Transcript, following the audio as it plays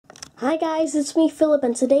Hi guys, it's me Philip,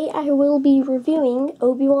 and today I will be reviewing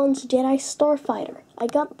Obiwans Jedi Starfighter. I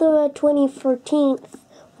got the 2014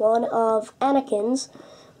 one of Anakin's,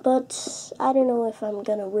 but I don't know if I'm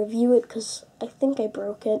gonna review it because I think I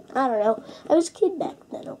broke it. I don't know. I was a kid back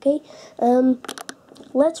then, okay?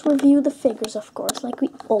 Let's review the figures, of course, like we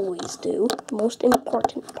always do. Most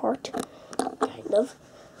important part, kind of.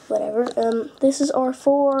 Whatever. This is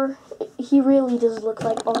R4. He really does look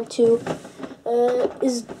like R2.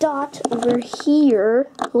 Is Dot over here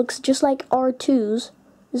looks just like R2's.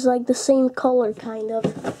 It's like the same color, kind of.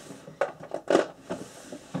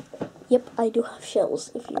 Yep, I do have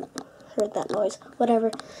shells, if you heard that noise.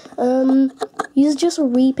 Whatever. He's just a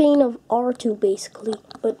repaint of R2, basically.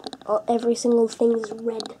 But every single thing is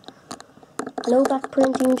red. No back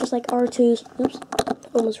printing, just like R2's. Oops,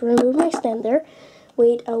 almost removed my stand there.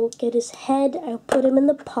 Wait, I will get his head. I'll put him in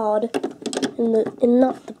the pod.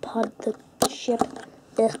 Not the pod, the ship.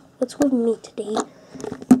 What's with me today?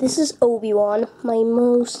 This is Obi-Wan, my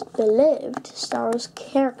most beloved Star Wars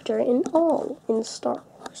character in Star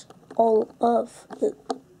Wars. All of the,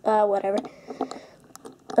 whatever.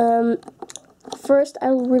 First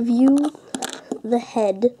I'll review the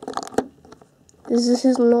head. This is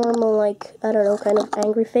his normal, like, I don't know, kind of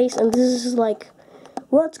angry face, and this is like,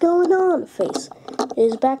 what's going on face.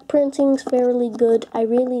 His back printing is fairly good. I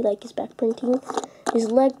really like his back printing. His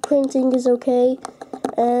leg printing is okay.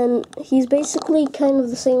 And he's basically kind of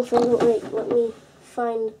the same thing. Wait, let me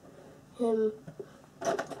find him.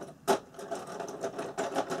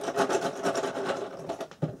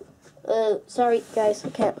 Sorry guys, I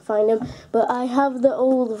can't find him. But I have the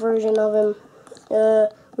old version of him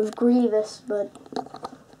with Grievous, but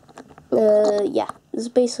yeah, it's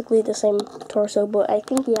basically the same torso, but I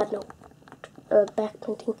think he had no back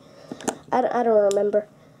printing. I don't remember.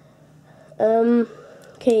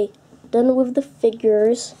 Okay, done with the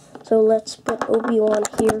figures. So let's put Obi-Wan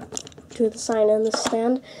here to the side and the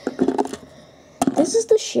stand. This is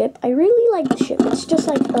the ship. I really like the ship. It's just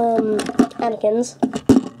like Anakin's.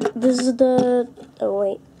 This is the. Oh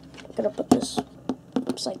wait, I'm gonna put this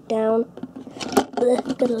upside down.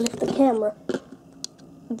 I'm gonna lift the camera.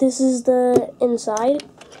 This is the inside.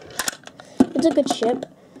 It's a good ship.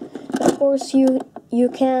 Of course, you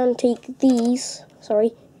can take these. Sorry,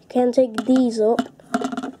 you can take these up,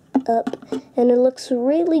 and it looks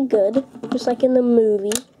really good, just like in the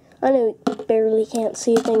movie. I know you barely can't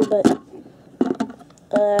see a thing, but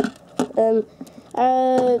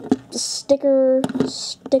sticker,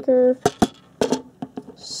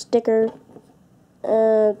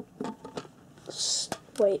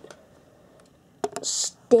 wait,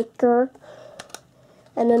 sticker,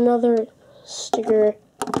 and another sticker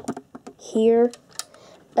here,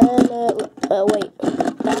 and wait,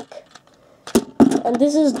 back. And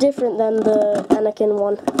this is different than the Anakin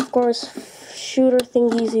one. Of course, shooter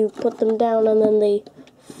thingies, you put them down and then they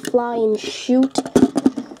fly and shoot.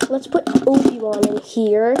 Let's put Obi-Wan in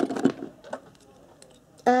here.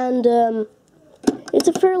 And it's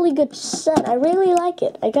a fairly good set. I really like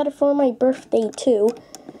it. I got it for my birthday too.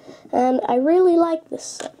 And I really like this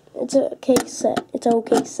set. It's a okay set. It's an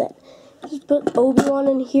okay set. Just put Obi-Wan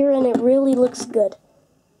in here and it really looks good.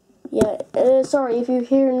 Yeah, sorry if you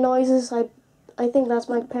hear noises. I think that's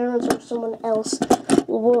my parents or someone else.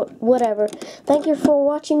 Whatever. Thank you for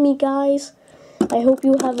watching me, guys. I hope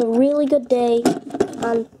you have a really good day.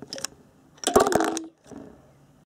 And